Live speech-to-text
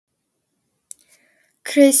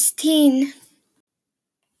Christine,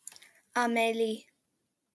 Amélie,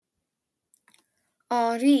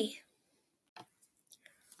 Henri,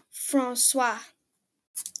 François,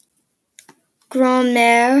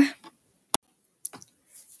 grand-mère,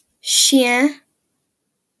 chien,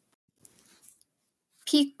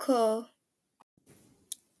 Pico,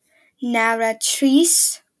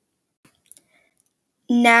 narratrice,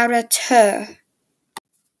 narrateur,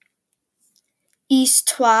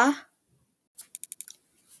 histoire,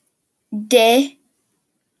 des,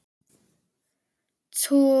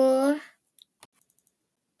 tour,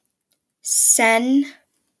 scène,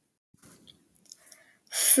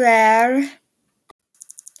 frère,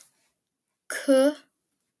 que,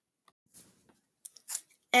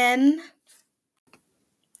 aime,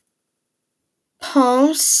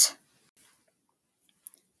 pense,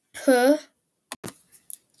 peut,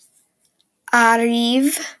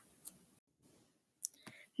 arrive,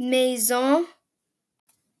 maison,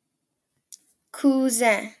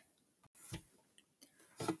 cousin,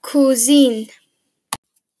 cousine,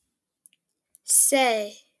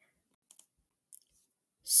 c'est,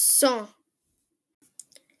 son,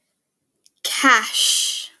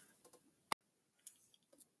 cache,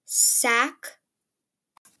 sac,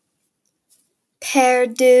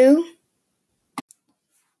 perdu,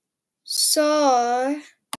 sort,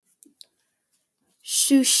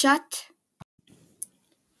 chuchote,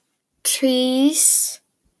 triste,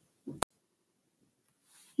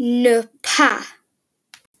 ne pas,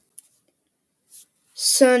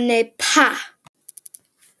 ce n'est pas,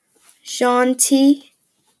 gentil,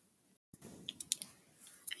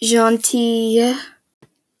 gentille,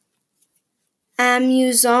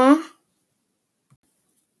 amusant,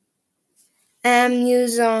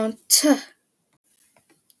 amusante,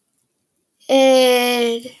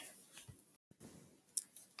 aide,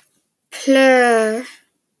 pleure,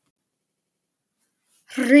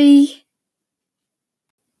 rit,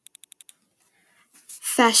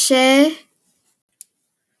 fâché,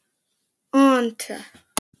 honte,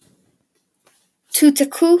 tout à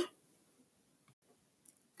coup,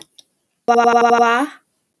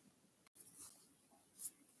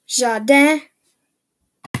 jardin,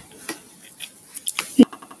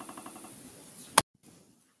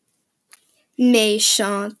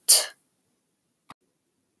 méchante,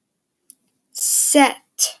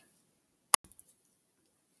 7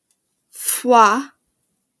 fois,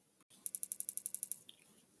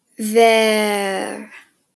 vers,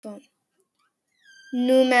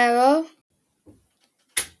 numéro,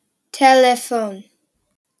 téléphone,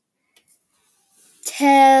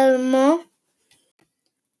 tellement,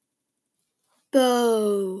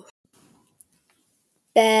 beau,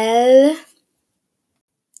 belle,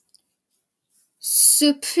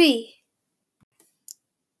 surpris,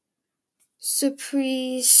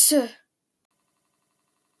 surprise,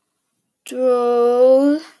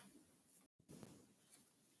 drôle,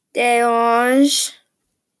 dérange,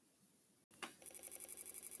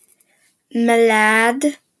 malade,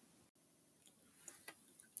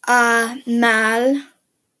 a mal,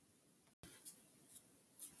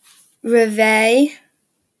 réveil,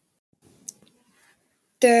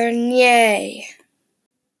 dernier,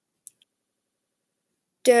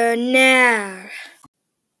 dernière,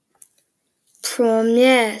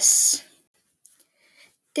 promesse,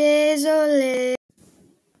 désolé,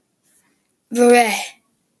 vrai,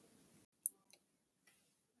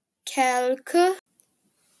 quelque,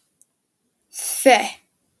 fait.